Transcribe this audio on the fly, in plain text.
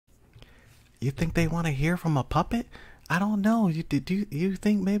You think they want to hear from a puppet? I don't know. You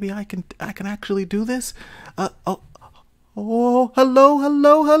think maybe I can actually do this? Oh, oh, hello,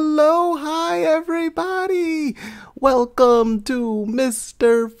 hello, hello. Hi, everybody. Welcome to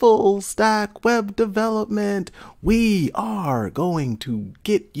Mr. Full Stack Web Development. We are going to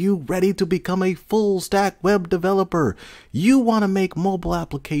get you ready to become a full stack web developer. You want to make mobile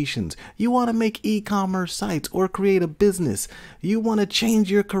applications. You want to make e-commerce sites or create a business. You want to change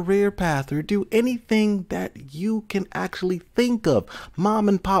your career path or do anything that you can actually think of. Mom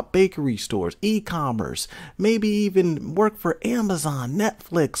and pop bakery stores, e-commerce, maybe even work for Amazon,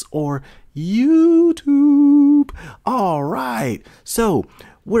 Netflix, or YouTube. All right. So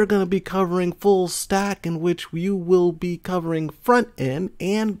we're going to be covering full stack, in which you will be covering front end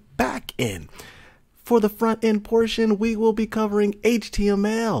and back end. For the front end portion, we will be covering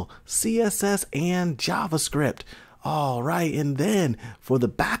HTML, CSS, and JavaScript. All right, and then for the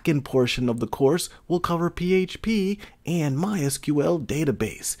back end portion of the course, we'll cover PHP and MySQL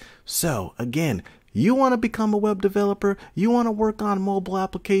database. So again, you want to become a web developer, you want to work on mobile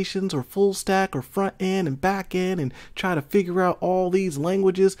applications or full stack or front end and back end and try to figure out all these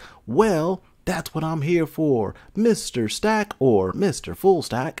languages? Well, that's what I'm here for, Mr. Stack or Mr. Full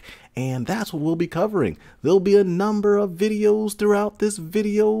Stack, and that's what we'll be covering. There'll be a number of videos throughout this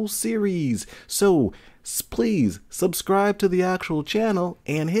video series, so please subscribe to the actual channel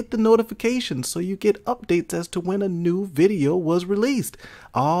and hit the notifications so you get updates as to when a new video was released.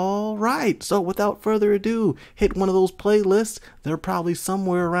 All right, so without further ado, hit one of those playlists. They're probably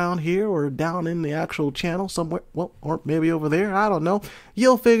somewhere around here or down in the actual channel somewhere, well, or maybe over there, I don't know.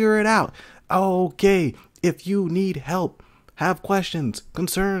 You'll figure it out. Okay, if you need help, have questions,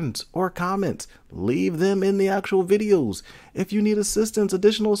 concerns, or comments, leave them in the actual videos. If you need assistance,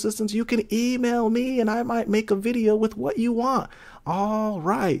 additional assistance, you can email me and I might make a video with what you want. All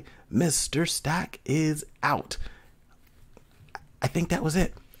right, Mr. Stack is out. I think that was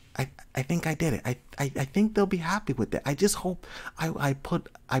it. I think I did it. I think they'll be happy with it. I just hope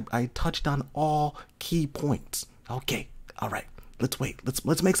I touched on all key points. Okay, all right. Let's wait.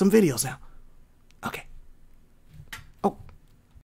 Let's make some videos now.